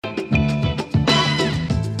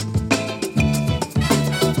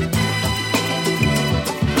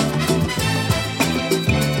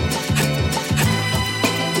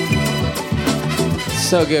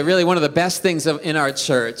So good. Really, one of the best things in our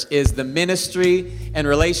church is the ministry and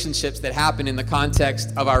relationships that happen in the context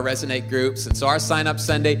of our Resonate groups. And so our sign-up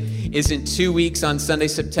Sunday is in 2 weeks on Sunday,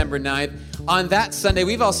 September 9th. On that Sunday,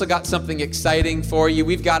 we've also got something exciting for you.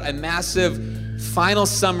 We've got a massive final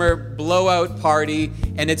summer blowout party,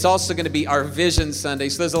 and it's also going to be our Vision Sunday.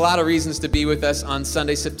 So there's a lot of reasons to be with us on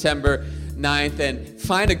Sunday, September 9th, and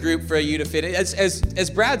find a group for you to fit in. As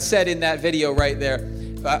Brad said in that video right there,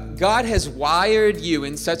 God has wired you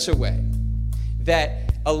in such a way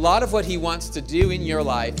that a lot of what he wants to do in your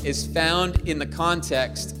life is found in the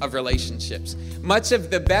context of relationships. Much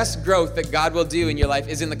of the best growth that God will do in your life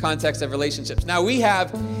is in the context of relationships. Now, we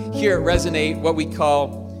have here at Resonate what we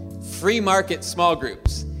call free market small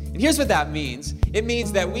groups. And here's what that means. It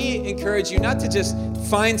means that we encourage you not to just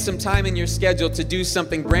find some time in your schedule to do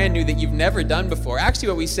something brand new that you've never done before. Actually,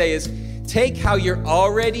 what we say is, take how you're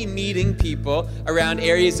already meeting people around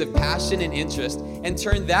areas of passion and interest and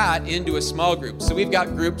turn that into a small group. So we've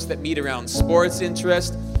got groups that meet around sports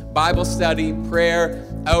interest, Bible study, prayer,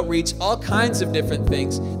 outreach, all kinds of different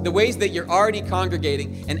things, the ways that you're already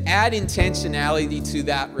congregating, and add intentionality to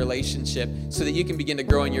that relationship so that you can begin to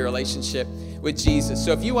grow in your relationship with Jesus.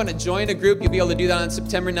 So if you want to join a group, you'll be able to do that on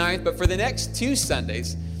September 9th. But for the next 2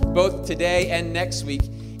 Sundays, both today and next week,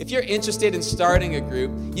 if you're interested in starting a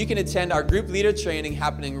group, you can attend our group leader training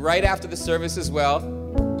happening right after the service as well.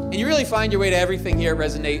 And you really find your way to everything here at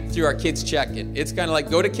Resonate through our Kids Check-In. It's kind of like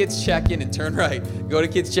go to Kids Check-In and turn right. Go to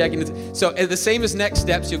Kids Check-In. So the same as Next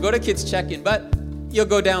Steps, you'll go to Kids Check-In, but you'll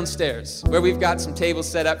go downstairs where we've got some tables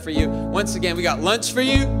set up for you. Once again, we got lunch for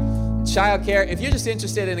you, childcare. If you're just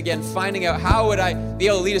interested in, again, finding out how would I be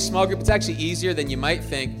able to lead a small group, it's actually easier than you might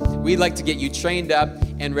think. We'd like to get you trained up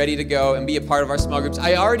and ready to go and be a part of our small groups.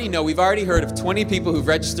 I already know, we've already heard of 20 people who've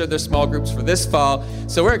registered their small groups for this fall.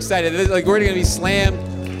 So we're excited. Like, we're going to be slammed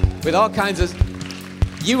with all kinds of...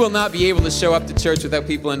 You will not be able to show up to church without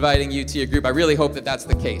people inviting you to your group. I really hope that that's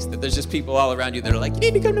the case, that there's just people all around you that are like, you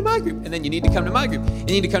need to come to my group, and then you need to come to my group, and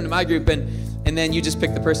you need to come to my group, and then you just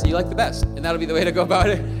pick the person you like the best, and that'll be the way to go about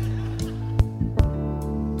it.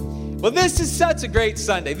 Well, this is such a great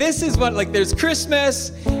Sunday. This is what, like, there's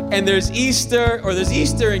Christmas, and there's Easter, or there's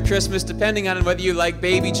Easter and Christmas, depending on whether you like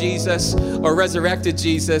baby Jesus or resurrected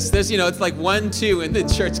Jesus. There's, it's like 1-2 in the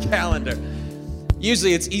church calendar.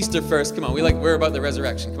 Usually it's Easter first. Come on, we're about the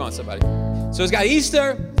resurrection. Come on, somebody. So it's got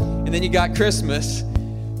Easter, and then you got Christmas.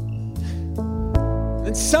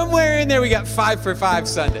 And somewhere in there we got 5 for 5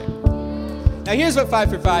 Sunday. Now here's what 5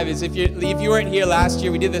 for 5 is. If you weren't here last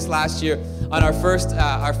year, we did this last year on our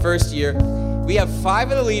first year. We have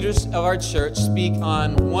 5 of the leaders of our church speak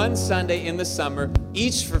on one Sunday in the summer,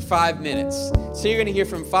 each for 5 minutes. So you're going to hear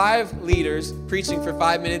from 5 leaders preaching for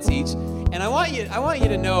 5 minutes each. And I want you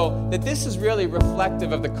to know that this is really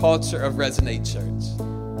reflective of the culture of Resonate Church.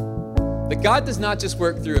 That God does not just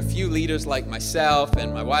work through a few leaders like myself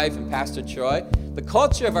and my wife and Pastor Troy. The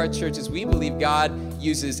culture of our church is we believe God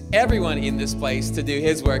uses everyone in this place to do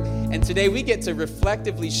his work. And today we get to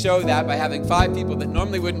reflectively show that by having 5 people that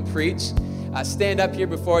normally wouldn't preach stand up here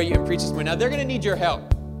before you and preach this morning. Now they're going to need your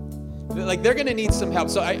help. Like, they're going to need some help.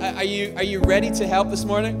 So are you ready to help this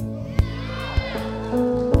morning?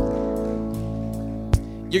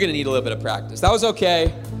 You're going to need a little bit of practice. That was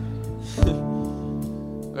okay.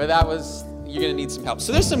 But you're going to need some help.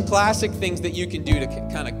 So there's some classic things that you can do to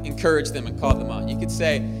kind of encourage them and call them on. You could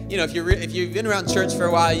say, if you've been around church for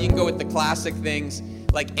a while, you can go with the classic things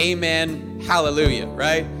like amen, hallelujah,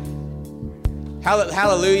 right?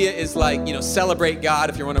 Hallelujah is like, celebrate God.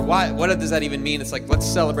 If you're wondering what does that even mean? It's like, let's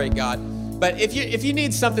celebrate God. But if you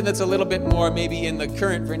need something that's a little bit more maybe in the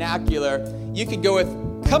current vernacular, you could go with,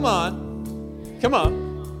 come on, come on.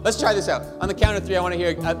 Let's try this out. On the count of 3, I want to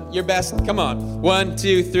hear your best. Come on. 1,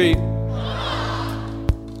 2, 3.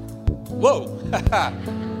 Whoa.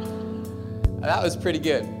 That was pretty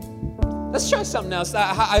good. Let's try something else.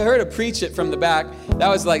 I heard a preach it from the back. That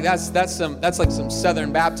was like, that's like some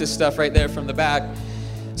Southern Baptist stuff right there from the back.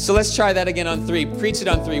 So let's try that again on 3. Preach it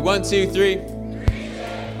on 3. 1, 2, 3.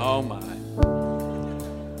 Oh my.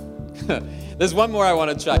 There's one more I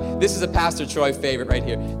want to try. This is a Pastor Troy favorite right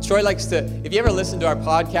here. Troy likes to, if you ever listen to our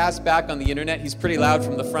podcast back on the internet, he's pretty loud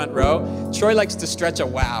from the front row. Troy likes to stretch a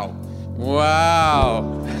wow. Wow.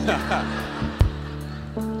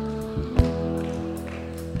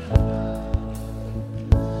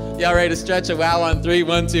 Y'all ready to stretch a wow on 3?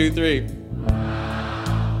 1, 2, 3.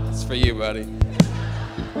 It's for you, buddy.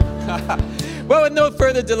 Well, with no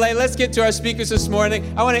further delay, let's get to our speakers this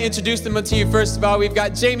morning. I want to introduce them to you. First of all, we've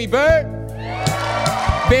got Jamie Burt,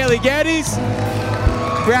 Bailey Geddes,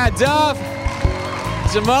 Brad Duff,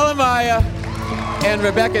 Jamal Amaya, and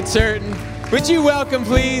Rebecca Turton. Would you welcome,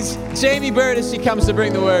 please, Jamie Bird as she comes to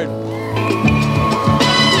bring the word.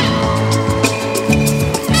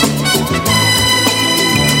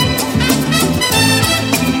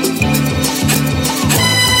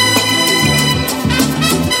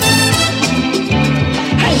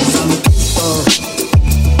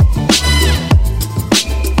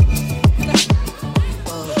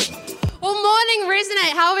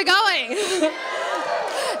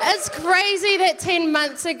 It's crazy that 10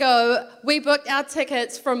 months ago, we booked our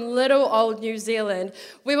tickets from little old New Zealand.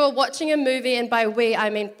 We were watching a movie, and by we,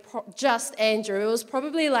 I mean just Andrew. It was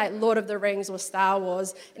probably like Lord of the Rings or Star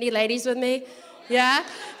Wars. Any ladies with me? Yeah?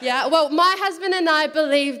 Yeah. Well, my husband and I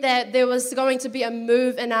believed that there was going to be a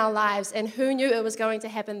move in our lives, and who knew it was going to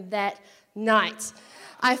happen that night?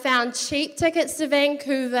 I found cheap tickets to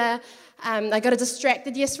Vancouver. I got a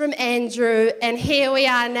distracted yes from Andrew, and here we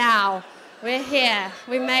are now. We're here.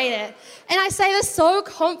 We made it. And I say this so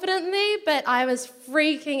confidently, but I was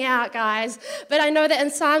freaking out, guys. But I know that in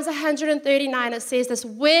Psalms 139, it says this: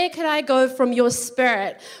 where could I go from your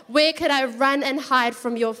spirit? Where could I run and hide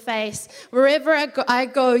from your face? Wherever I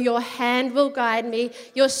go, your hand will guide me.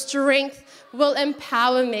 Your strength will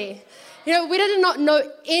empower me. You know, we did not know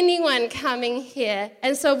anyone coming here,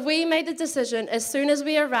 and so we made the decision as soon as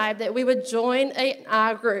we arrived that we would join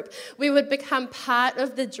our group. We would become part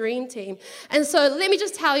of the dream team. And so let me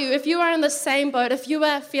just tell you, if you are in the same boat, if you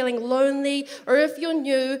are feeling lonely, or if you're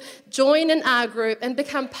new, join in our group and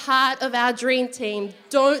become part of our dream team.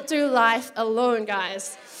 Don't do life alone,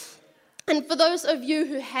 guys. And for those of you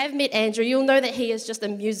who have met Andrew, you'll know that he is just a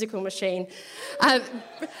musical machine.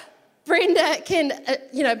 Brenda can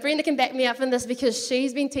back me up on this because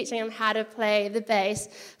she's been teaching him how to play the bass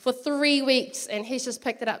for 3 weeks, and he's just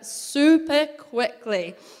picked it up super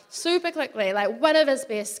quickly, like one of his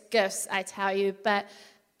best gifts, I tell you. But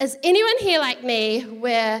is anyone here like me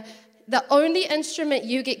where the only instrument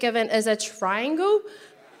you get given is a triangle?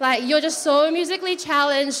 Like, you're just so musically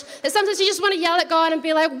challenged that sometimes you just want to yell at God and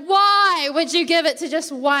be like, why would you give it to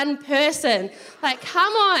just one person? Like,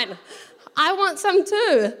 come on, I want some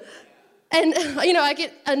too. And, you know, I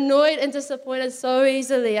get annoyed and disappointed so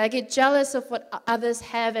easily. I get jealous of what others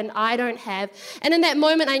have and I don't have. And in that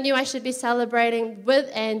moment, I knew I should be celebrating with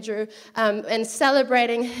Andrew and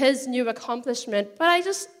celebrating his new accomplishment. But I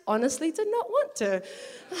just honestly did not want to.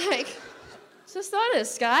 Like, just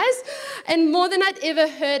honest, guys. And more than I'd ever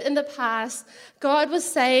heard in the past, God was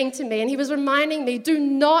saying to me, and he was reminding me, do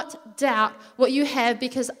not doubt what you have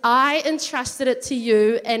because I entrusted it to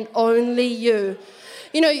you and only you.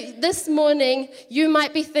 You know, this morning, you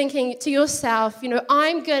might be thinking to yourself, you know,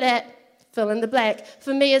 I'm good at fill in the blank.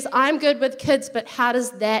 For me, is I'm good with kids, but how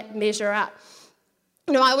does that measure up?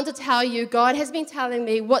 You know, I want to tell you, God has been telling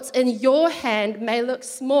me what's in your hand may look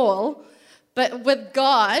small, but with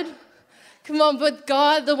God, come on, with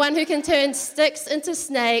God, the one who can turn sticks into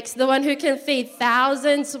snakes, the one who can feed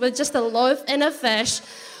thousands with just a loaf and a fish,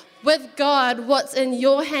 with God, what's in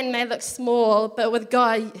your hand may look small, but with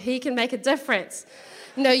God, he can make a difference.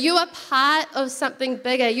 You know, you are part of something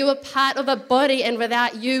bigger. You are part of a body, and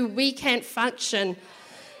without you, we can't function.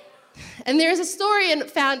 And there is a story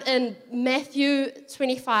found in Matthew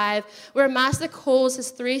 25 where a master calls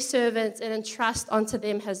his 3 servants and entrusts unto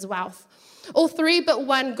them his wealth. All 3 but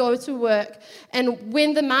one go to work, and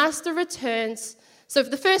when the master returns, so for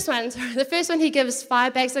the first one he gives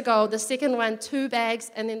 5 bags of gold, the second one 2 bags,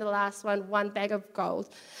 and then the last one 1 bag of gold.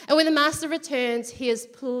 And when the master returns, he is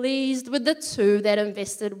pleased with the 2 that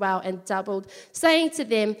invested well and doubled, saying to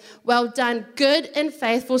them, well done, good and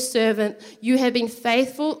faithful servant. You have been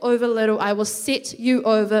faithful over little. I will set you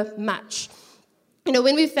over much. You know,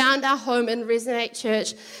 when we found our home in Resonate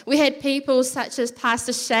Church, we had people such as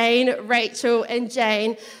Pastor Shane, Rachel, and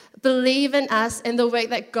Jane believe in us and the work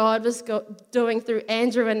that God was doing through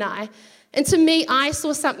Andrew and I. And to me, I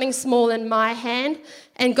saw something small in my hand,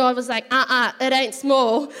 and God was like, it ain't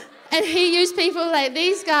small. And he used people like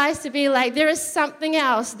these guys to be like, there is something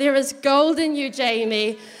else. There is gold in you,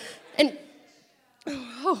 Jamie. And,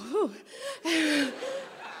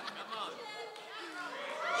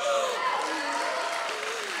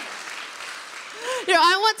 You know,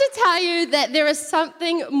 I want to tell you that there is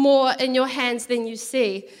something more in your hands than you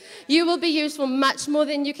see. You will be used for much more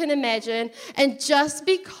than you can imagine. And just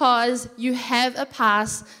because you have a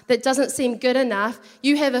past that doesn't seem good enough,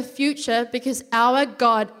 you have a future because our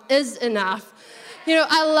God is enough. You know,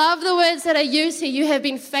 I love the words that I use here. You have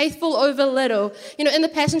been faithful over little. You know, in the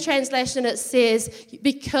Passion Translation, it says,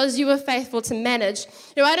 because you were faithful to manage.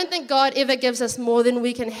 You know, I don't think God ever gives us more than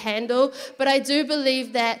we can handle, but I do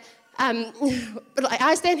believe that But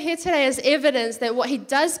I stand here today as evidence that what he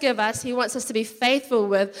does give us, he wants us to be faithful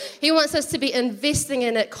with. He wants us to be investing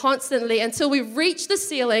in it constantly until we reach the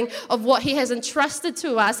ceiling of what he has entrusted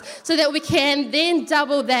to us so that we can then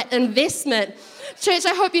double that investment. Church,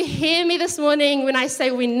 I hope you hear me this morning when I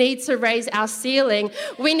say we need to raise our ceiling.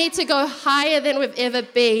 We need to go higher than we've ever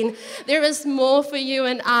been. There is more for you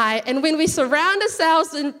and I. And when we surround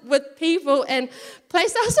ourselves with people and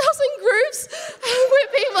place ourselves in groups where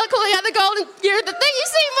people are calling out the golden, you're the thing you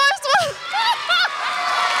see most of.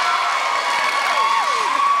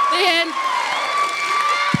 Then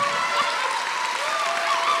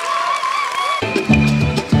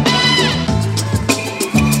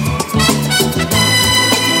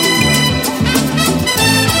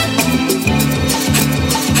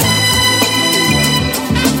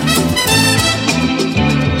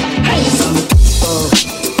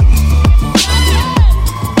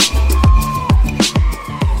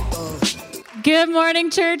Good morning,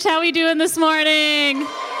 church. How we doing this morning?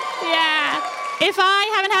 Yeah. If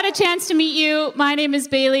I haven't had a chance to meet you, my name is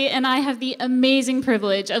Bailey, and I have the amazing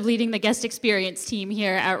privilege of leading the guest experience team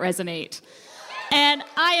here at Resonate. And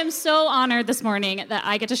I am so honored this morning that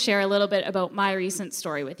I get to share a little bit about my recent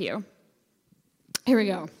story with you. Here we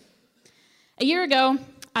go. A year ago,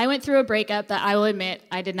 I went through a breakup that I will admit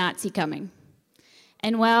I did not see coming.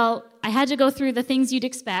 And while I had to go through the things you'd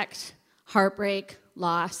expect, heartbreak,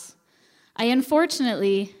 loss, I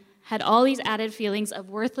unfortunately had all these added feelings of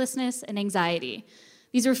worthlessness and anxiety.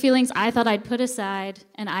 These were feelings I thought I'd put aside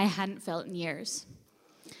and I hadn't felt in years.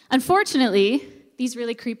 Unfortunately, these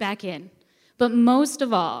really creep back in. But most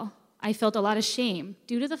of all, I felt a lot of shame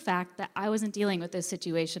due to the fact that I wasn't dealing with this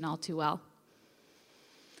situation all too well.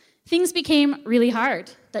 Things became really hard,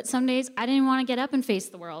 that some days I didn't want to get up and face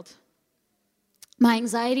the world. My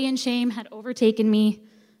anxiety and shame had overtaken me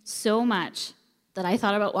so much that I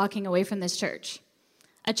thought about walking away from this church,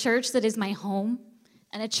 a church that is my home,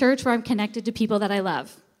 and a church where I'm connected to people that I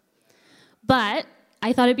love. But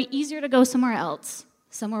I thought it'd be easier to go somewhere else,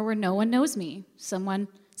 somewhere where no one knows me,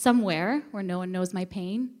 somewhere where no one knows my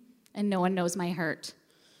pain and no one knows my hurt.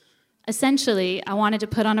 Essentially, I wanted to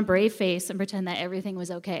put on a brave face and pretend that everything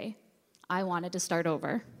was okay. I wanted to start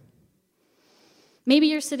over. Maybe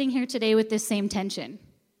you're sitting here today with this same tension.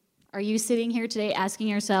 Are you sitting here today asking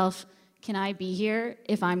yourself, can I be here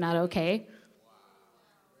if I'm not okay?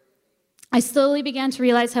 I slowly began to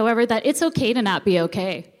realize, however, that it's okay to not be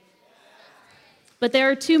okay. But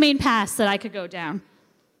there are two main paths that I could go down.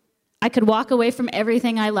 I could walk away from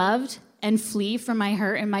everything I loved and flee from my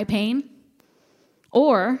hurt and my pain,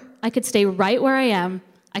 or I could stay right where I am,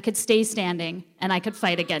 I could stay standing, and I could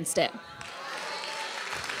fight against it.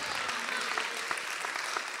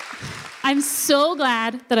 I'm so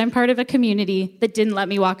glad that I'm part of a community that didn't let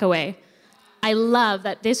me walk away. I love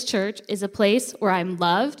that this church is a place where I'm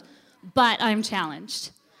loved, but I'm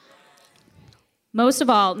challenged. Most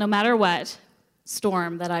of all, no matter what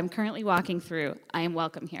storm that I'm currently walking through, I am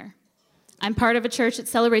welcome here. I'm part of a church that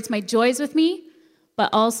celebrates my joys with me,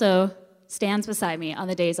 but also stands beside me on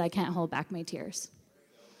the days I can't hold back my tears.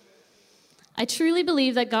 I truly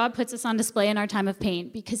believe that God puts us on display in our time of pain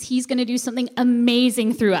because he's going to do something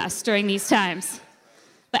amazing through us during these times.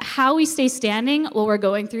 But how we stay standing while we're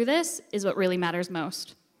going through this is what really matters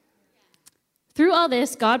most. Through all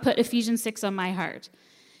this, God put Ephesians 6 on my heart.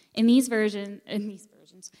 In these verses,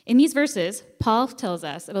 Paul tells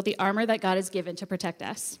us about the armor that God has given to protect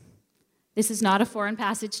us. This is not a foreign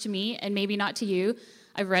passage to me, and maybe not to you.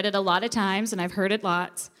 I've read it a lot of times, and I've heard it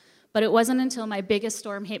lots. But it wasn't until my biggest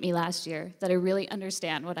storm hit me last year that I really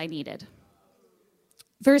understand what I needed.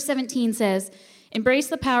 Verse 17 says, embrace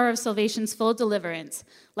the power of salvation's full deliverance,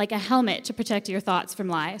 like a helmet to protect your thoughts from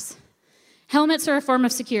lies. Helmets are a form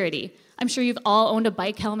of security. I'm sure you've all owned a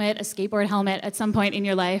bike helmet, a skateboard helmet at some point in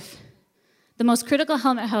your life. The most critical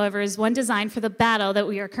helmet, however, is one designed for the battle that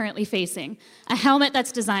we are currently facing, a helmet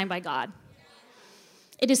that's designed by God.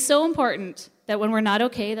 It is so important that when we're not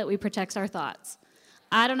okay, that we protect our thoughts.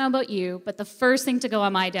 I don't know about you, but the first thing to go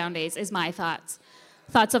on my down days is my thoughts.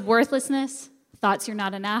 Thoughts of worthlessness, thoughts you're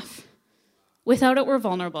not enough. Without it, we're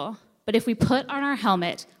vulnerable. But if we put on our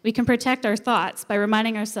helmet, we can protect our thoughts by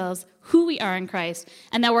reminding ourselves who we are in Christ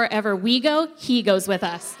and that wherever we go, he goes with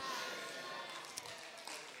us.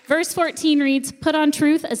 Verse 14 reads, put on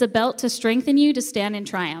truth as a belt to strengthen you to stand in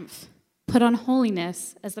triumph. Put on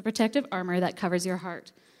holiness as the protective armor that covers your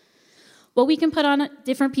heart. Well, we can put on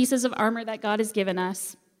different pieces of armor that God has given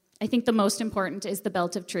us. I think the most important is the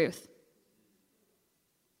belt of truth.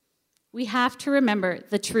 We have to remember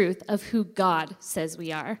the truth of who God says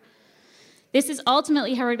we are. This is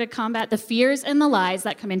ultimately how we're going to combat the fears and the lies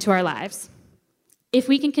that come into our lives. If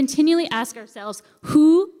we can continually ask ourselves,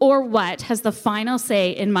 who or what has the final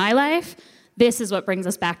say in my life? This is what brings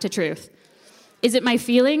us back to truth. Is it my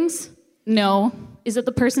feelings? No. Is it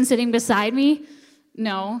the person sitting beside me?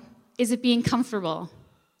 No. Is it being comfortable?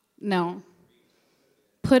 No.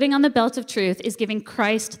 Putting on the belt of truth is giving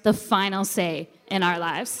Christ the final say in our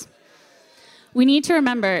lives. We need to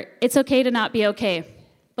remember it's okay to not be okay,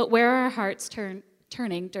 but where are our hearts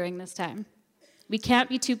turning during this time? We can't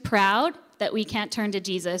be too proud that we can't turn to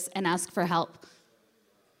Jesus and ask for help.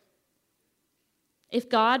 If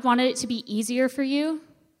God wanted it to be easier for you,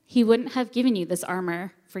 he wouldn't have given you this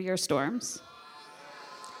armor for your storms.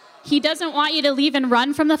 He doesn't want you to leave and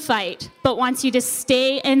run from the fight, but wants you to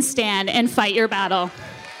stay and stand and fight your battle.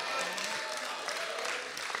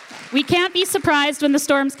 We can't be surprised when the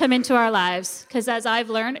storms come into our lives, because as I've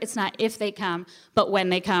learned, it's not if they come, but when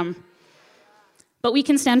they come. But we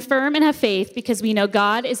can stand firm and have faith because we know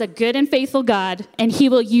God is a good and faithful God, and he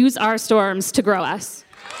will use our storms to grow us.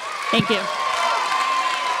 Thank you.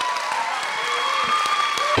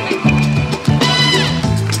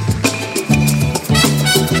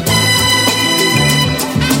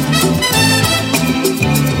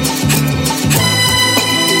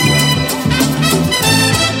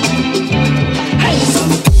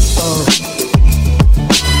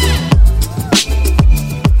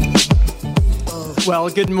 Well,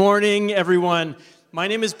 good morning, everyone. My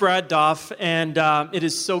name is Brad Doff, and it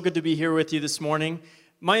is so good to be here with you this morning.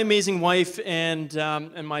 My amazing wife and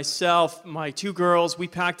myself, my two girls, we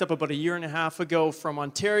packed up about a year and a half ago from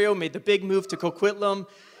Ontario, made the big move to Coquitlam,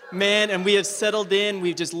 man, and we have settled in.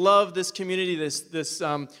 We just love this community, this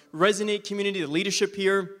Resonate community, the leadership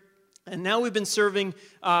here, and now we've been serving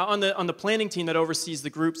on the planning team that oversees the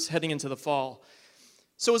groups heading into the fall.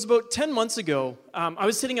 So it was about 10 months ago, I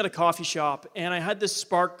was sitting at a coffee shop, and I had this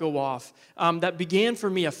spark go off that began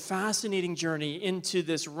for me a fascinating journey into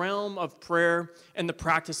this realm of prayer and the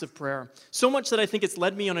practice of prayer. So much that I think it's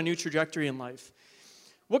led me on a new trajectory in life.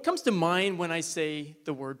 What comes to mind when I say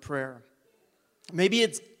the word prayer? Maybe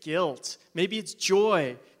it's guilt, maybe it's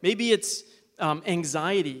joy, maybe it's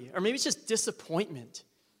anxiety, or maybe it's just disappointment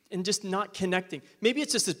and just not connecting. Maybe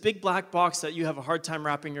it's just this big black box that you have a hard time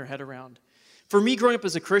wrapping your head around. For me, growing up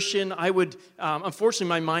as a Christian, I would, unfortunately,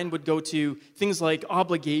 my mind would go to things like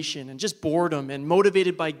obligation and just boredom and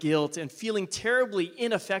motivated by guilt and feeling terribly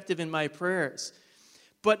ineffective in my prayers.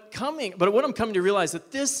 But what I'm coming to realize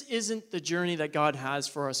that this isn't the journey that God has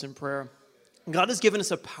for us in prayer. God has given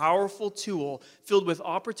us a powerful tool filled with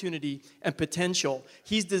opportunity and potential.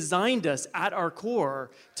 He's designed us at our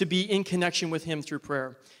core to be in connection with Him through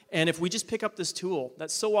prayer. And if we just pick up this tool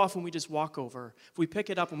that so often we just walk over, if we pick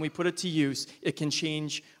it up and we put it to use, it can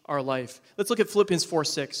change our life. Let's look at Philippians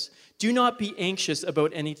 4:6. Do not be anxious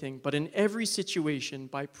about anything, but in every situation,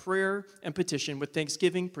 by prayer and petition, with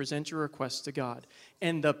thanksgiving, present your requests to God.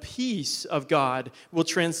 And the peace of God will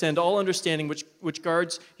transcend all understanding, which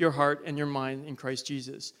guards your heart and your mind in Christ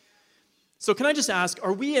Jesus. So can I just ask,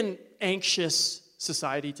 are we an anxious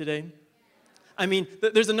society today? I mean,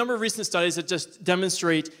 there's a number of recent studies that just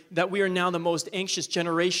demonstrate that we are now the most anxious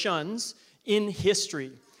generations in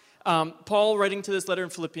history. Paul, writing to this letter in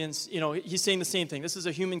Philippians, he's saying the same thing. This is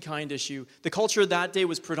a humankind issue. The culture of that day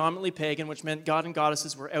was predominantly pagan, which meant god and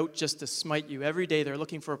goddesses were out just to smite you. Every day they're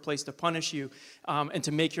looking for a place to punish you and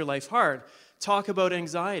to make your life hard. Talk about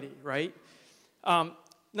anxiety, right? Now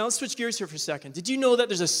let's switch gears here for a second. Did you know that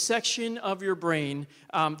there's a section of your brain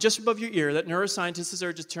just above your ear that neuroscientists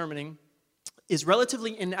are determining is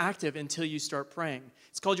relatively inactive until you start praying?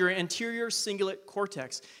 It's called your anterior cingulate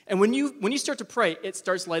cortex. And when you start to pray, it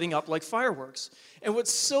starts lighting up like fireworks. And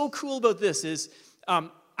what's so cool about this is,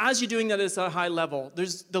 as you're doing that at a high level,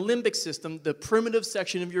 there's the limbic system, the primitive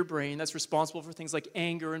section of your brain that's responsible for things like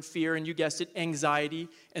anger and fear, and you guessed it, anxiety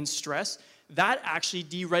and stress. That actually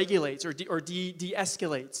deregulates or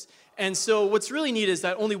de-escalates. And so what's really neat is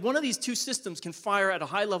that only one of these two systems can fire at a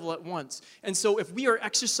high level at once. And so if we are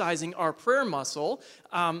exercising our prayer muscle,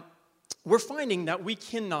 we're finding that we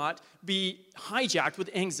cannot be hijacked with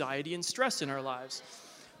anxiety and stress in our lives.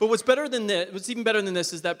 But what's even better than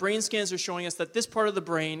this is that brain scans are showing us that this part of the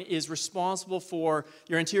brain is responsible for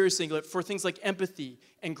your anterior cingulate for things like empathy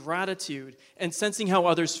and gratitude and sensing how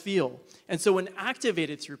others feel. And so when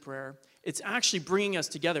activated through prayer, it's actually bringing us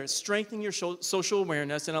together. It's strengthening your social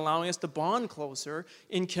awareness and allowing us to bond closer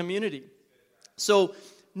in community. So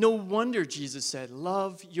no wonder Jesus said,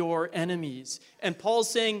 love your enemies. And Paul's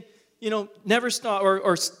saying, never stop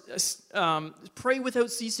or pray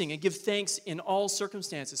without ceasing and give thanks in all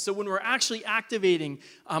circumstances. So when we're actually activating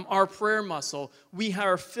our prayer muscle, we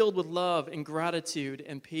are filled with love and gratitude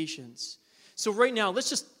and patience. So right now,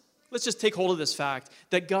 let's just let's just take hold of this fact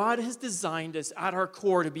that God has designed us at our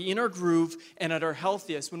core to be in our groove and at our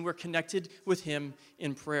healthiest when we're connected with him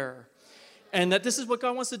in prayer. And that this is what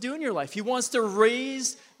God wants to do in your life. He wants to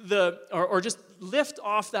raise or just lift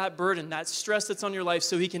off that burden, that stress that's on your life,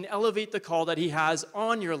 so he can elevate the call that he has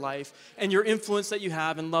on your life and your influence that you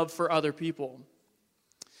have and love for other people.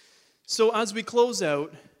 So as we close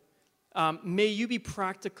out, may you be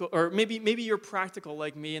practical, or maybe you're practical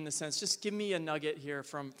like me in the sense, just give me a nugget here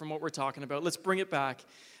from what we're talking about. Let's bring it back.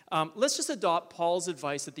 Let's just adopt Paul's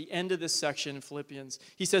advice at the end of this section in Philippians.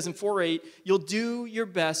 He says in 4:8, you'll do your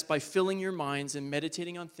best by filling your minds and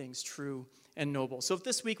meditating on things true and noble. So if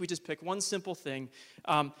this week we just pick one simple thing,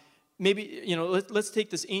 maybe, let's take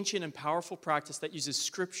this ancient and powerful practice that uses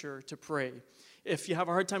Scripture to pray. If you have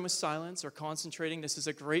a hard time with silence or concentrating, this is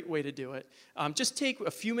a great way to do it. Just take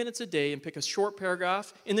a few minutes a day and pick a short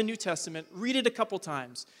paragraph in the New Testament, read it a couple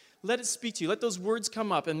times. Let it speak to you. Let those words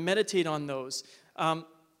come up and meditate on those.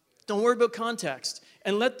 Don't worry about context.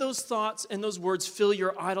 And let those thoughts and those words fill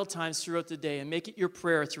your idle times throughout the day and make it your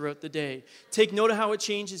prayer throughout the day. Take note of how it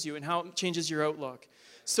changes you and how it changes your outlook.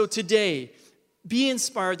 So today, be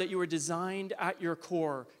inspired that you were designed at your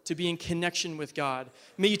core to be in connection with God.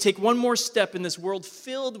 May you take one more step in this world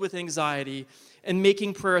filled with anxiety and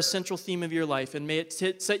making prayer a central theme of your life. And may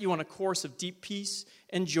it set you on a course of deep peace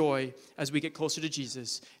and joy as we get closer to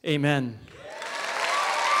Jesus. Amen.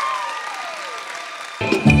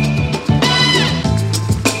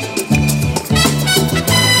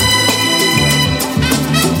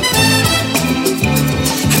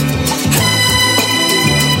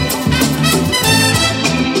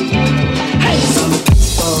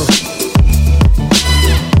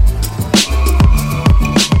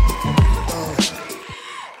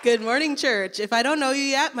 Good morning, church. If I don't know you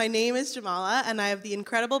yet, my name is Jamala, and I have the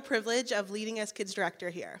incredible privilege of leading as kids director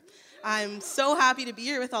here. I'm so happy to be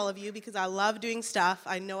here with all of you because I love doing stuff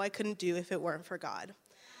I know I couldn't do if it weren't for God.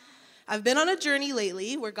 I've been on a journey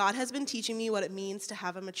lately where God has been teaching me what it means to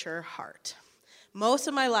have a mature heart. Most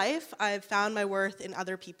of my life, I've found my worth in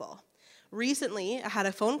other people. Recently, I had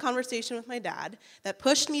a phone conversation with my dad that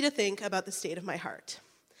pushed me to think about the state of my heart.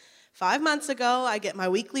 5 months ago, I get my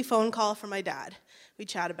weekly phone call from my dad. We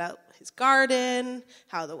chat about his garden,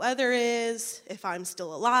 how the weather is, if I'm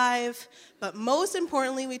still alive, but most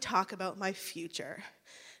importantly, we talk about my future.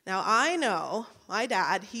 Now, I know my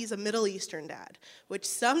dad, he's a Middle Eastern dad, which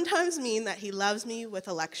sometimes means that he loves me with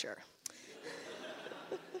a lecture.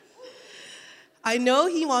 I know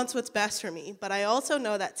he wants what's best for me, but I also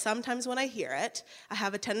know that sometimes when I hear it, I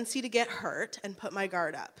have a tendency to get hurt and put my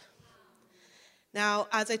guard up. Now,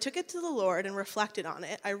 as I took it to the Lord and reflected on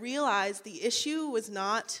it, I realized the issue was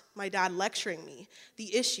not my dad lecturing me.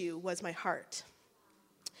 The issue was my heart.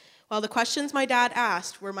 While the questions my dad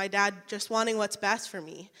asked were my dad just wanting what's best for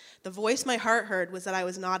me, the voice my heart heard was that I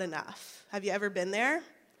was not enough. Have you ever been there?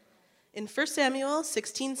 In 1 Samuel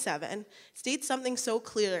 16:7, states something so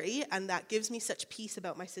clearly, and that gives me such peace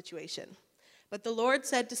about my situation. But the Lord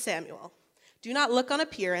said to Samuel, "Do not look on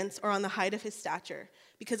appearance or on the height of his stature,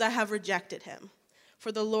 because I have rejected him.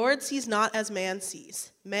 For the Lord sees not as man sees.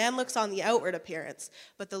 Man looks on the outward appearance,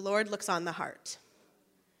 but the Lord looks on the heart."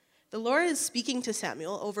 The Lord is speaking to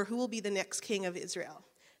Samuel over who will be the next king of Israel.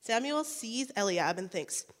 Samuel sees Eliab and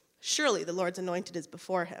thinks, surely the Lord's anointed is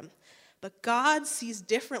before him. But God sees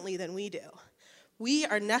differently than we do. We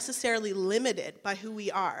are necessarily limited by who we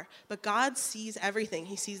are, but God sees everything.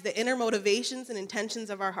 He sees the inner motivations and intentions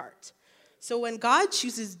of our heart. So when God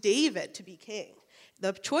chooses David to be king,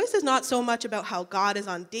 the choice is not so much about how God is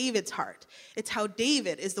on David's heart. It's how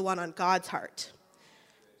David is the one on God's heart.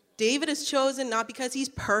 David is chosen not because he's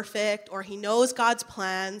perfect or he knows God's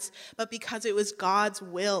plans, but because it was God's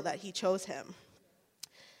will that he chose him.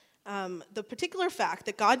 The particular fact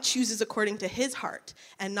that God chooses according to his heart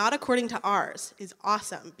and not according to ours is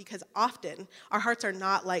awesome, because often our hearts are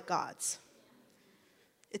not like God's.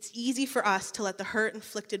 It's easy for us to let the hurt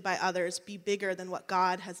inflicted by others be bigger than what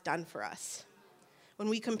God has done for us. When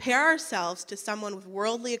we compare ourselves to someone with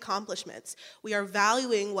worldly accomplishments, we are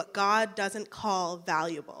valuing what God doesn't call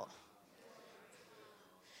valuable.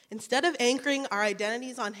 Instead of anchoring our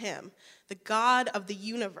identities on him, the God of the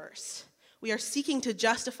universe, we are seeking to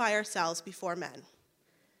justify ourselves before men.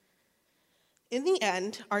 In the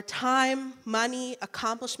end, our time, money,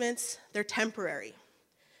 accomplishments, they're temporary.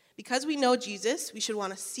 Because we know Jesus, we should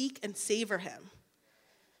want to seek and savor him.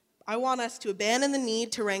 I want us to abandon the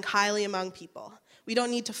need to rank highly among people. We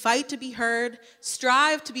don't need to fight to be heard,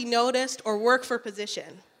 strive to be noticed, or work for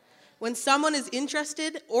position. When someone is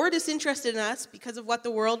interested or disinterested in us because of what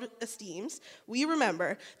the world esteems, we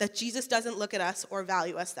remember that Jesus doesn't look at us or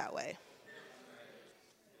value us that way.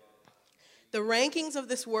 The rankings of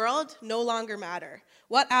this world no longer matter.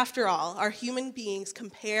 What, after all, are human beings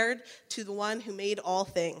compared to the one who made all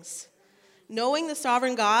things? Knowing the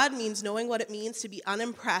sovereign God means knowing what it means to be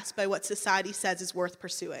unimpressed by what society says is worth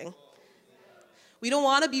pursuing. We don't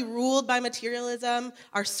want to be ruled by materialism,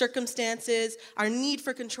 our circumstances, our need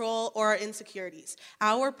for control, or our insecurities.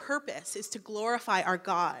 Our purpose is to glorify our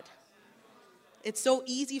God. It's so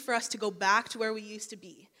easy for us to go back to where we used to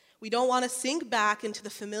be. We don't want to sink back into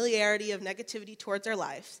the familiarity of negativity towards our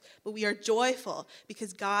lives, but we are joyful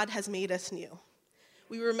because God has made us new.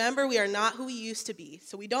 We remember we are not who we used to be,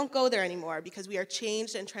 so we don't go there anymore because we are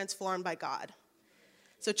changed and transformed by God.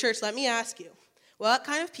 So church, let me ask you, what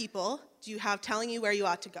kind of people do you have telling you where you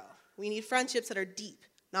ought to go? We need friendships that are deep,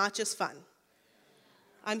 not just fun.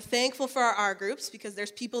 I'm thankful for our R groups because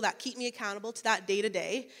there's people that keep me accountable to that day to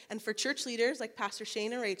day, and for church leaders like Pastor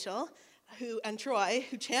Shane and Rachel, and Troy,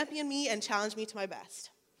 who champion me and challenge me to my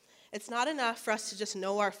best. It's not enough for us to just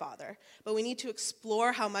know our Father, but we need to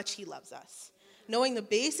explore how much He loves us. Knowing the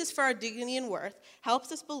basis for our dignity and worth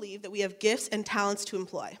helps us believe that we have gifts and talents to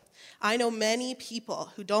employ. I know many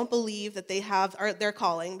people who don't believe that they have their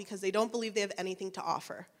calling because they don't believe they have anything to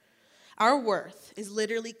offer. Our worth is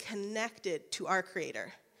literally connected to our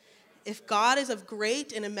Creator. If God is of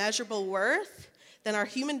great and immeasurable worth, then our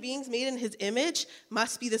human beings made in His image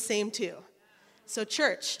must be the same too. So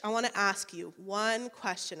church, I want to ask you one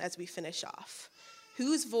question as we finish off.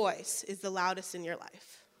 Whose voice is the loudest in your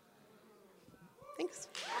life? Thanks.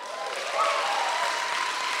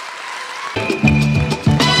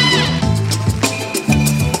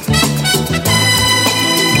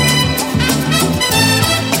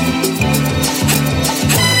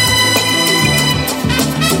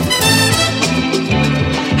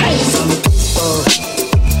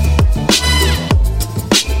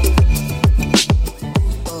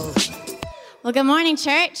 Well, good morning,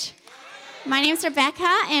 church. My name's Rebecca,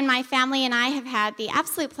 and my family and I have had the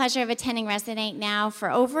absolute pleasure of attending Resonate now for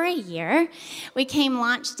over a year. We came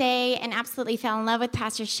launch day and absolutely fell in love with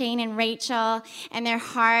Pastor Shane and Rachel and their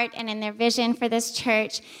heart and in their vision for this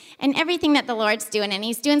church and everything that the Lord's doing, and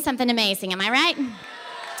He's doing something amazing. Am I right?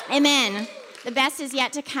 Amen. The best is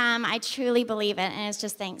yet to come. I truly believe it, and it's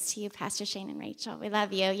just thanks to you, Pastor Shane and Rachel. We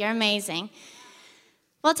love you. You're amazing.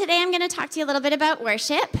 Well, today I'm going to talk to you a little bit about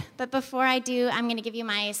worship, but before I do, I'm going to give you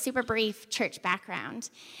my super brief church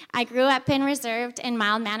background. I grew up in reserved and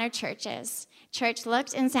mild-mannered churches. Church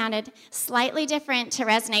looked and sounded slightly different to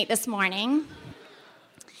Resonate this morning.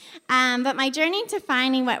 But my journey to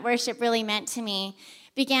finding what worship really meant to me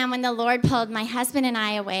began when the Lord pulled my husband and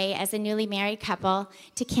I away as a newly married couple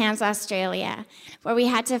to Cairns, Australia, where we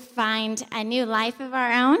had to find a new life of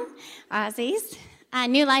our own, Aussies. A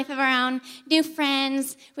new life of our own, new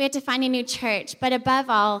friends. We had to find a new church. But above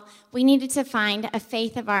all, we needed to find a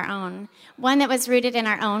faith of our own, one that was rooted in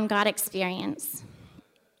our own God experience.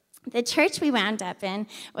 The church we wound up in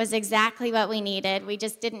was exactly what we needed. We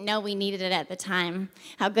just didn't know we needed it at the time.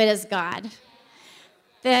 How good is God?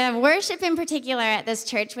 The worship in particular at this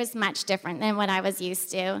church was much different than what I was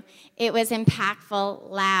used to. It was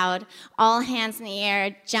impactful, loud, all hands in the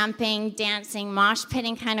air, jumping, dancing, mosh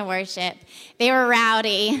pitting kind of worship. They were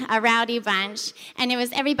rowdy, a rowdy bunch, and it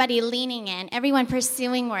was everybody leaning in, everyone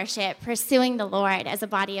pursuing worship, pursuing the Lord as a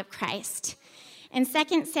body of Christ. In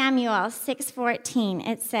 2 Samuel 6:14,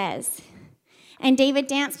 it says, "And David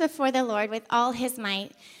danced before the Lord with all his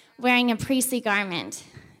might, wearing a priestly garment."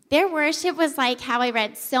 Their worship was like how I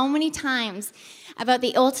read so many times about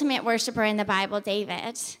the ultimate worshiper in the Bible,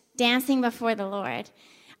 David, dancing before the Lord.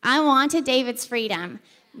 I wanted David's freedom,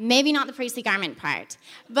 maybe not the priestly garment part,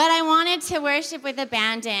 but I wanted to worship with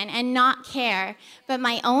abandon and not care, but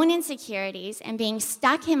my own insecurities and being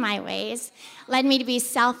stuck in my ways led me to be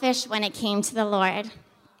selfish when it came to the Lord.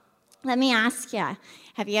 Let me ask you,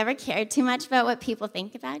 have you ever cared too much about what people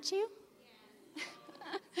think about you?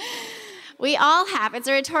 We all have. It's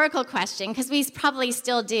a rhetorical question because we probably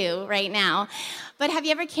still do right now. But have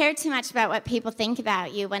you ever cared too much about what people think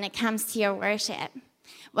about you when it comes to your worship?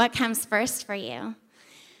 What comes first for you?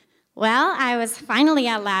 Well, I was finally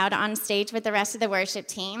allowed on stage with the rest of the worship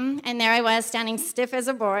team, and there I was standing stiff as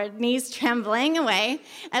a board, knees trembling away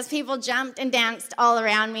as people jumped and danced all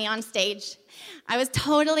around me on stage. I was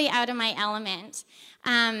totally out of my element.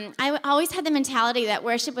 I always had the mentality that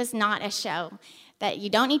worship was not a show, that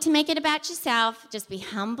you don't need to make it about yourself, just be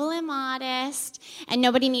humble and modest, and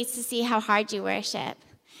nobody needs to see how hard you worship.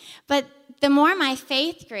 But the more my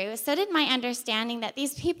faith grew, so did my understanding that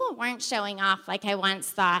these people weren't showing off like I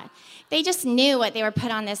once thought. They just knew what they were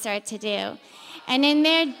put on this earth to do. And in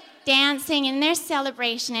their dancing, in their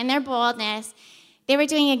celebration, in their boldness, they were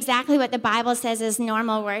doing exactly what the Bible says is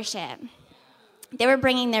normal worship. They were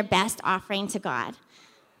bringing their best offering to God.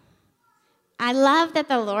 I love that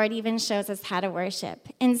the Lord even shows us how to worship.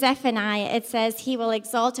 In Zephaniah, it says, he will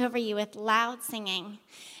exult over you with loud singing.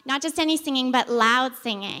 Not just any singing, but loud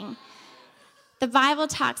singing. The Bible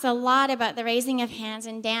talks a lot about the raising of hands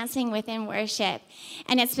and dancing within worship.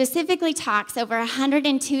 And it specifically talks over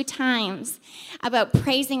 102 times about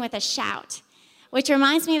praising with a shout, which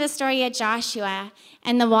reminds me of the story of Joshua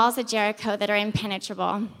and the walls of Jericho that are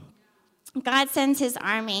impenetrable. God sends his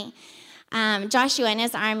army, Joshua and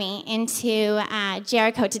his army, into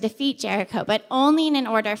Jericho to defeat Jericho, but only in an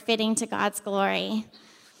order fitting to God's glory.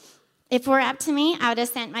 If it were up to me, I would have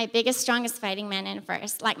sent my biggest, strongest fighting men in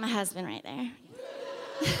first, like my husband right there.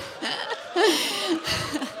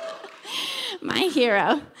 My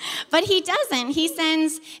hero. But he doesn't. He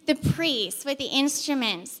sends the priests with the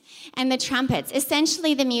instruments and the trumpets,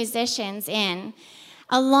 essentially the musicians, in,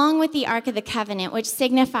 along with the Ark of the Covenant, which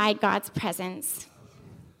signified God's presence.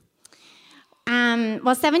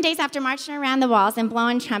 7 days after marching around the walls and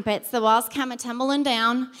blowing trumpets, the walls come tumbling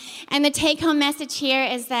down. And the take-home message here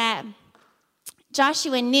is that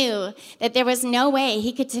Joshua knew that there was no way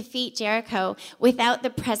he could defeat Jericho without the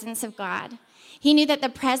presence of God. He knew that the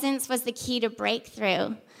presence was the key to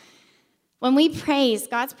breakthrough. When we praise,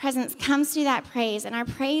 God's presence comes through that praise, and our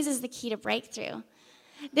praise is the key to breakthrough.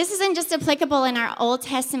 This isn't just applicable in our Old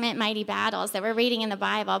Testament mighty battles that we're reading in the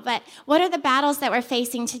Bible, but what are the battles that we're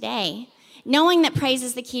facing today? Knowing that praise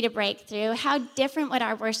is the key to breakthrough, how different would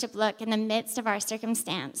our worship look in the midst of our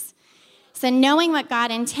circumstance? So knowing what God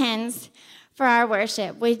intends for our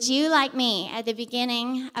worship, would you, like me, at the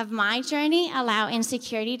beginning of my journey, allow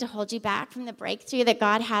insecurity to hold you back from the breakthrough that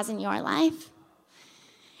God has in your life?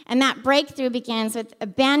 And that breakthrough begins with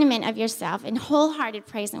abandonment of yourself and wholehearted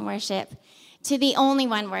praise and worship to the only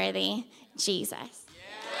one worthy, Jesus.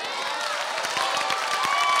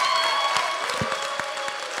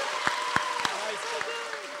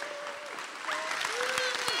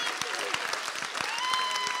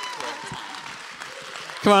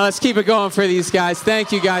 Come on, let's keep it going for these guys.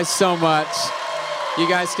 Thank you guys so much. You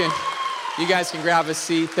guys can grab a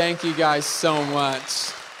seat. Thank you guys so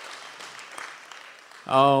much.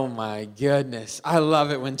 Oh my goodness. I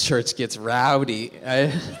love it when church gets rowdy.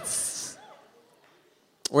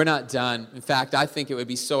 We're not done. In fact, I think it would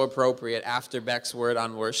be so appropriate after Beck's word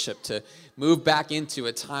on worship to move back into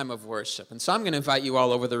a time of worship. And so I'm going to invite you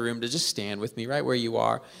all over the room to just stand with me right where you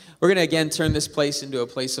are. We're going to again turn this place into a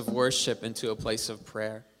place of worship, into a place of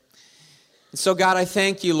prayer. And so God, I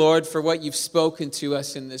thank you, Lord, for what you've spoken to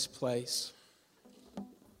us in this place.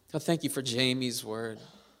 I thank you for Jamie's word.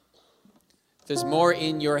 There's more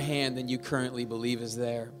in your hand than you currently believe is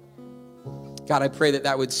there. God, I pray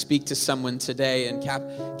that would speak to someone today and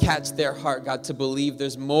catch their heart, God, to believe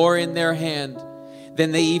there's more in their hand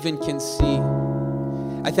than they even can see.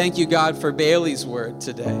 I thank you, God, for Bailey's word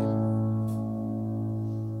today,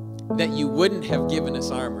 that you wouldn't have given us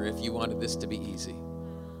armor if you wanted this to be easy.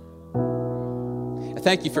 I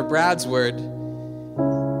thank you for Brad's word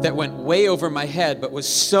that went way over my head, but was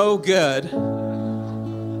so good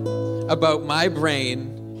about my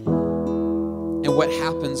brain and what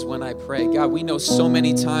happens when I pray. God, we know so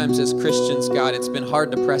many times as Christians, God, it's been hard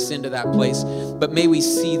to press into that place, but may we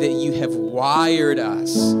see that you have wired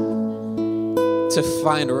us to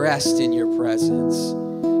find rest in your presence.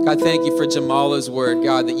 God, thank you for Jamala's word,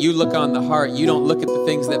 God, that you look on the heart. You don't look at the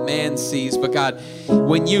things that man sees, but God,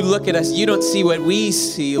 when you look at us, you don't see what we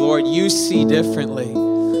see, Lord. You see differently.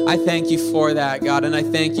 I thank you for that, God, and I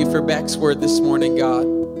thank you for Beck's word this morning, God.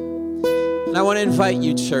 And I want to invite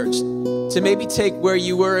you, church, to maybe take where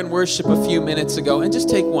you were in worship a few minutes ago and just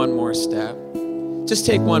take one more step. Just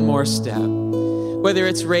take one more step. Whether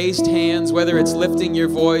it's raised hands, whether it's lifting your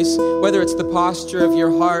voice, whether it's the posture of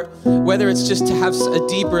your heart, whether it's just to have a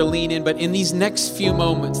deeper lean in, but in these next few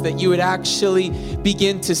moments that you would actually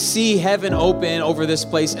begin to see heaven open over this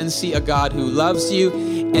place and see a God who loves you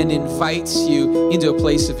and invites you into a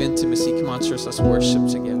place of intimacy. Come on, church, let's worship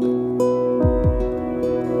together.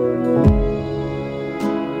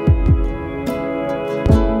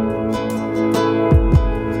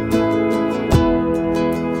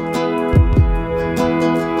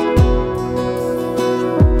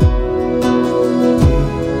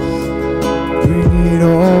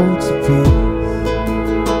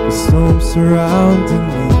 Surrounding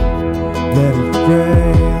me, let it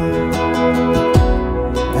rain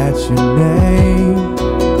at your name.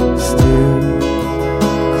 Still,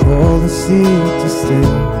 call the sea to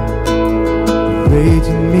still, the rage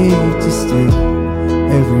in me to still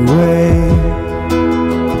every wave.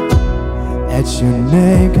 At your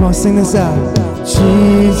name, come on, sing this out.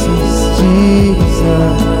 Jesus,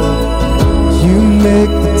 Jesus, you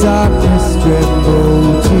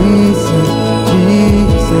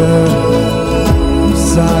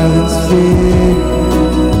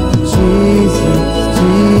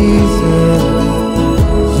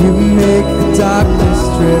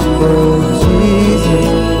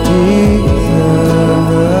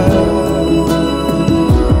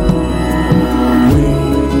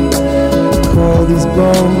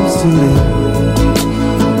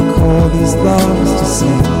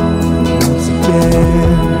sing once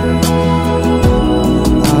again.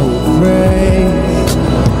 I will praise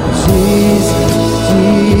Jesus,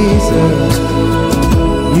 Jesus.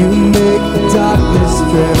 You make the darkness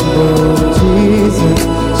tremble, Jesus,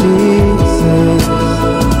 Jesus.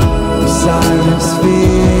 You silence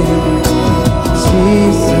fear,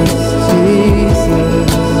 Jesus, Jesus.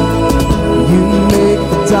 You make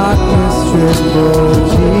the darkness tremble,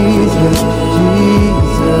 Jesus, Jesus.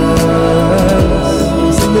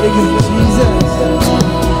 Sing it again, Jesus,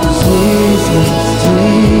 Jesus,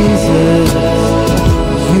 Jesus.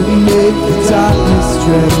 You make the darkness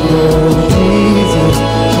tremble, Jesus,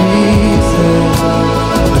 Jesus.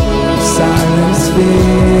 Silence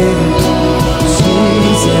fear,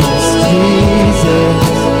 Jesus, Jesus.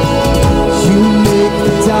 You make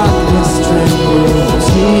the darkness tremble,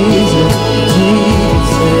 Jesus,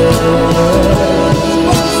 Jesus.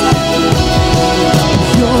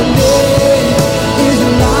 Your name is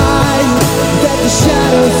a light that the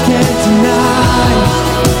shadows can't deny.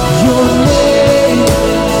 Your name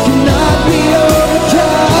cannot be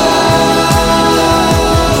overcome.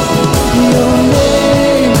 Your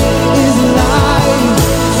name is a light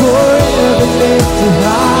forever lifted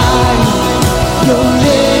high. Your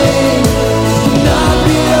name cannot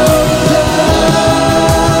be overcome.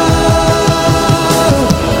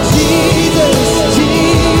 Jesus,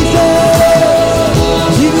 Jesus,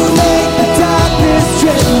 you make the darkness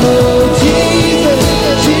tremble. Jesus,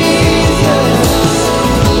 Jesus,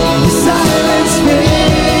 you silence fear.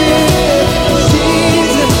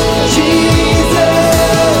 Jesus, Jesus,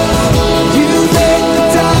 you make the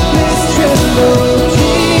darkness tremble.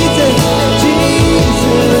 Jesus,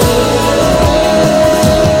 Jesus.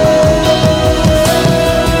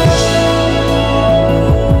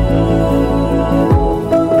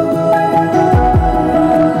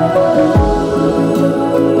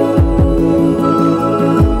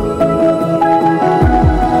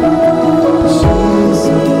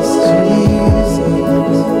 Jesus, Jesus,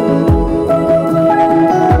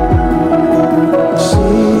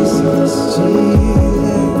 Jesus, Jesus.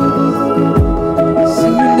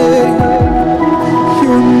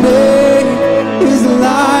 Your name is a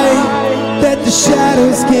light that the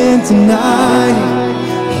shadows can't deny.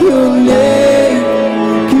 Your name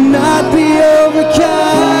cannot be overcome.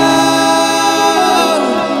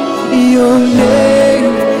 Your name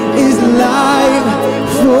is light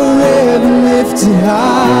forever lifted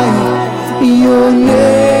high. Your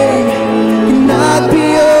name cannot be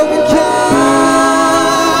overcome.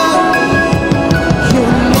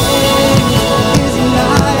 Your name is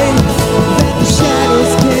light that the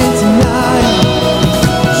shadows can't deny.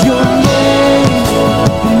 Your name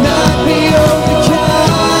cannot be overcome.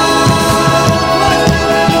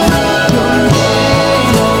 Your name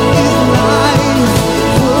is light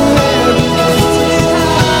forever lifted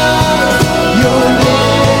high. Your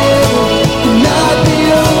name cannot be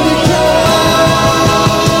overcome.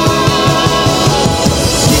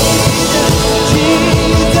 Jesus,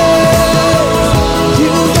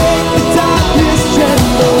 you make the darkness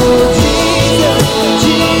tremble. Jesus,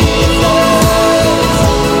 Jesus,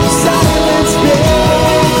 silence fear.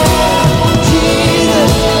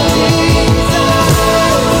 Jesus, Jesus,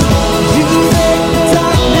 you make the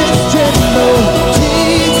darkness tremble.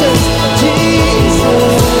 Jesus,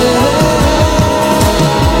 Jesus.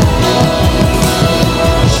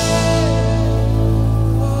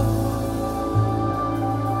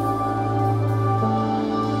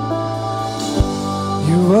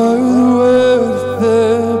 You are the word at the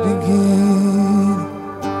beginning,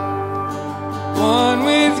 one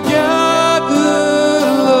with God the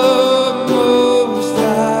Lord Most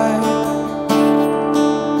High.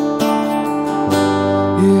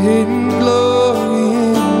 Your hidden glory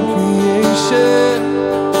in creation,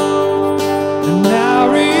 and now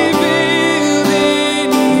revealed in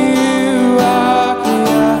you are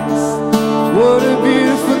Christ. What a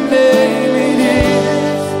beautiful name it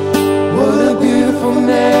is. What a beautiful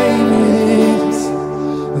name it is.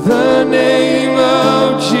 The name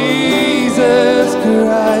of Jesus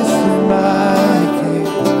Christ, my King.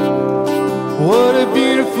 What a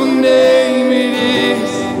beautiful name it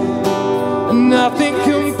is. Nothing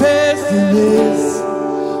compares to this.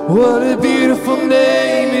 What a beautiful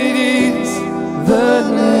name it is. The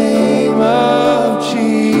name of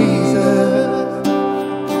Jesus.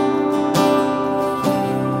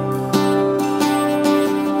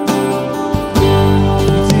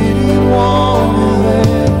 You didn't want to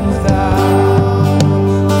live without.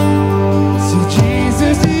 See,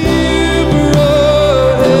 Jesus, you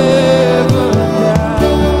brought heaven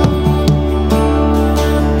down.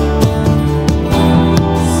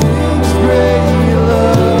 Seems great, your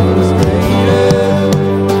love was greater.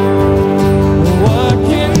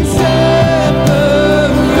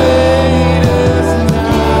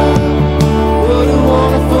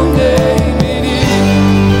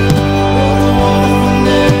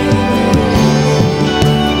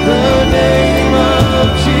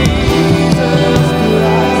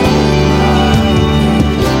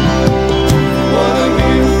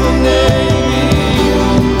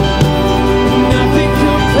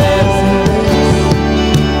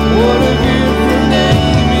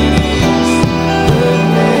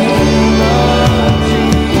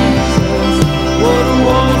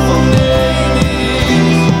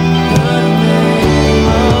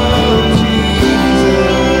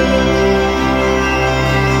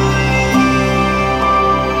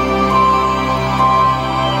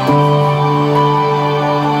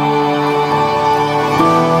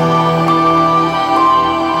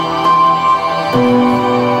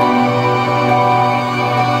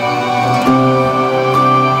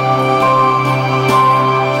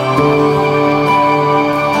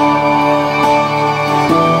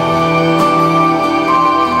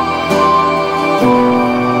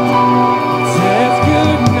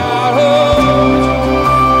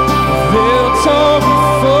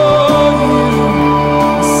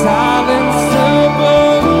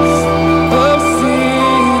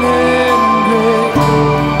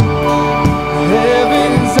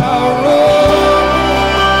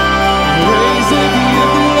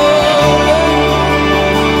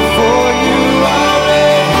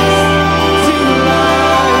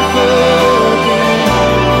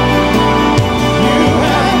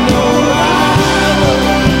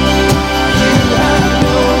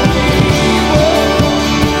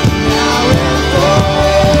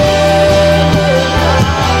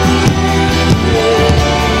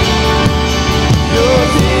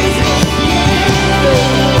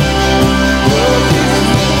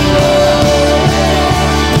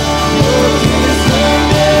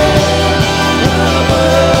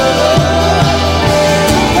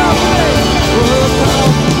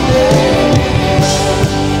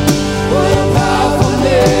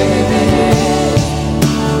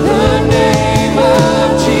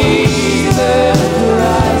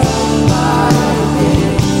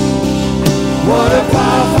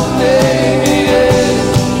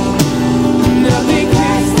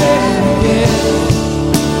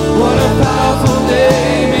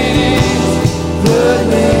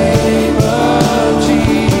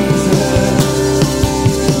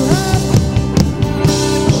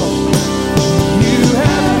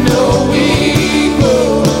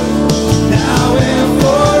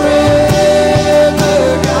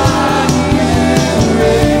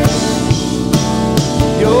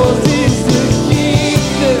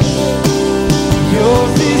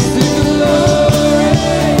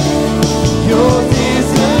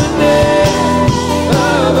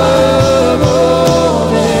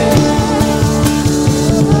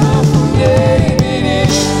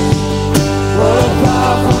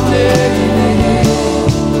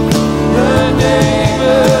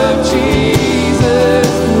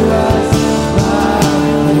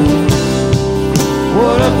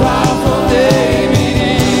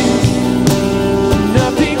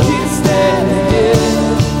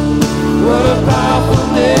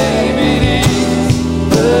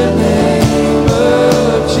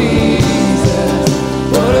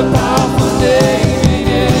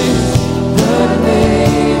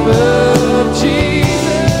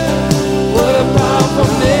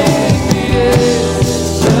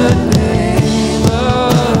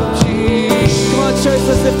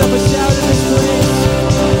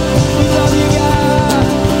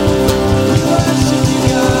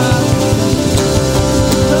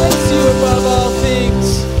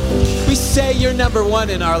 one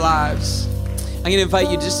in our lives. I'm going to invite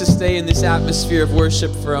you just to stay in this atmosphere of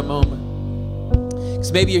worship for a moment.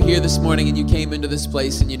 Because maybe you're here this morning and you came into this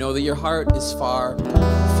place and you know that your heart is far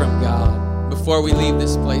from God. Before we leave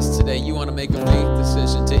this place today, you want to make a faith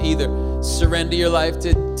decision to either surrender your life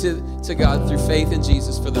to God through faith in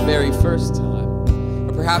Jesus for the very first time,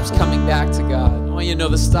 or perhaps coming back to God. I want you to know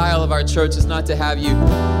the style of our church is not to have you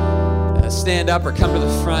stand up or come to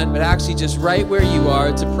the front, but actually just right where you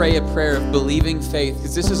are to pray a prayer of believing faith,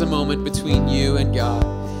 because this is a moment between you and God.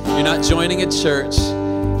 You're not joining a church,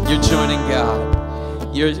 you're joining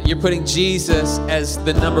God. You're putting Jesus as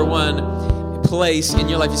the number one place in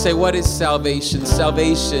your life. You say, what is salvation?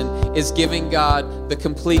 Salvation is giving God the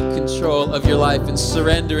complete control of your life and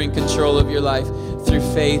surrendering control of your life through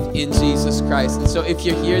faith in Jesus Christ. And so if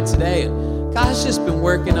you're here today and God's just been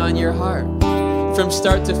working on your heart from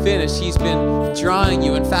start to finish, He's been drawing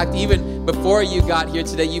you. In fact, even before you got here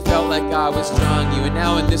today, you felt like God was drawing you. And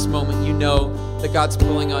now in this moment, you know that God's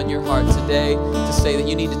pulling on your heart today to say that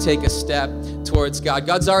you need to take a step towards God.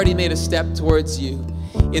 God's already made a step towards you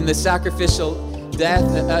in the sacrificial death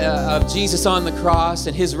of Jesus on the cross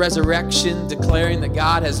and His resurrection, declaring that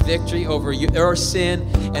God has victory over your sin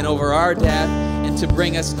and over our death, and to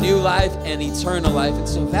bring us new life and eternal life. And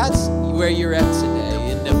so that's where you're at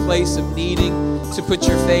today, in a place of needing to put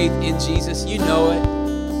your faith in Jesus. You know it.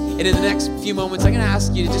 And in the next few moments, I'm going to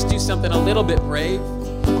ask you to just do something a little bit brave.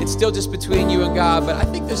 It's still just between you and God, but I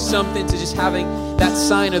think there's something to just having that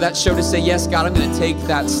sign or that show to say, yes, God, I'm going to take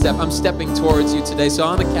that step. I'm stepping towards you today. So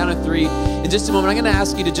on the count of 3, in just a moment, I'm going to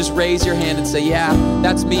ask you to just raise your hand and say, yeah,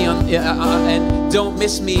 that's me. And don't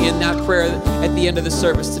miss me in that prayer at the end of the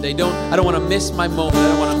service today. I don't want to miss my moment. I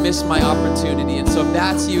don't want to miss my opportunity. And so if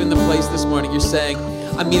that's you in the place this morning, you're saying,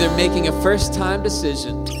 I'm either making a first-time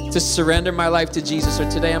decision to surrender my life to Jesus, or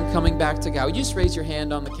today I'm coming back to God. Would you just raise your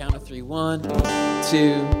hand on the count of 3? 1, 2,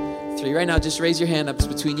 3. Right now, just raise your hand up. It's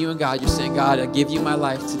between you and God. You're saying, God, I give you my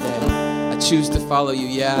life today. I choose to follow you.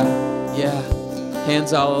 Yeah.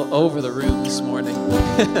 Hands all over the room this morning.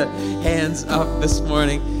 Hands up this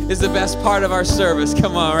morning is the best part of our service.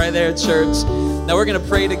 Come on, right there, church. Now we're going to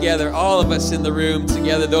pray together, all of us in the room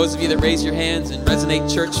together. Those of you that raise your hands and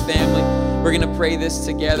Resonate Church family, we're going to pray this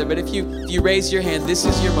together. But if you raise your hand, this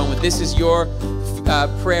is your moment. This is your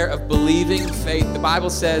prayer of believing faith. The Bible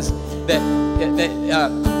says that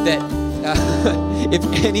if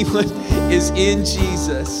anyone is in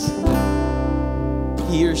Jesus,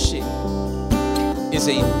 he or she is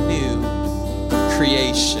a new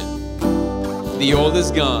creation. The old is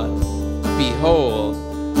gone. Behold,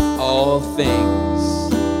 all things.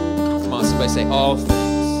 Come on, somebody say, all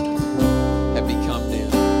things have become new.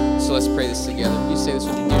 So let's pray this together. You say this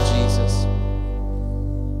with me. Dear Jesus,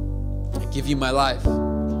 I give you my life.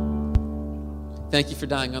 Thank you for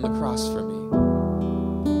dying on the cross for me.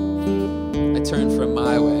 I turn from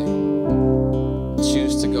my way,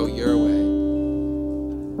 choose to go your way.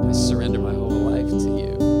 I surrender my whole life to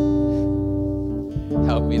you.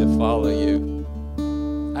 Help me to follow you.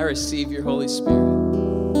 I receive your Holy Spirit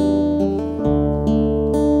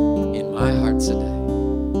in my heart today.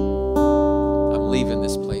 I'm leaving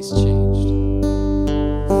this place changed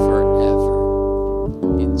forever.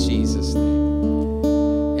 In Jesus' name,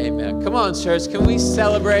 amen. Come on, church. Can we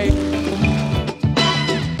celebrate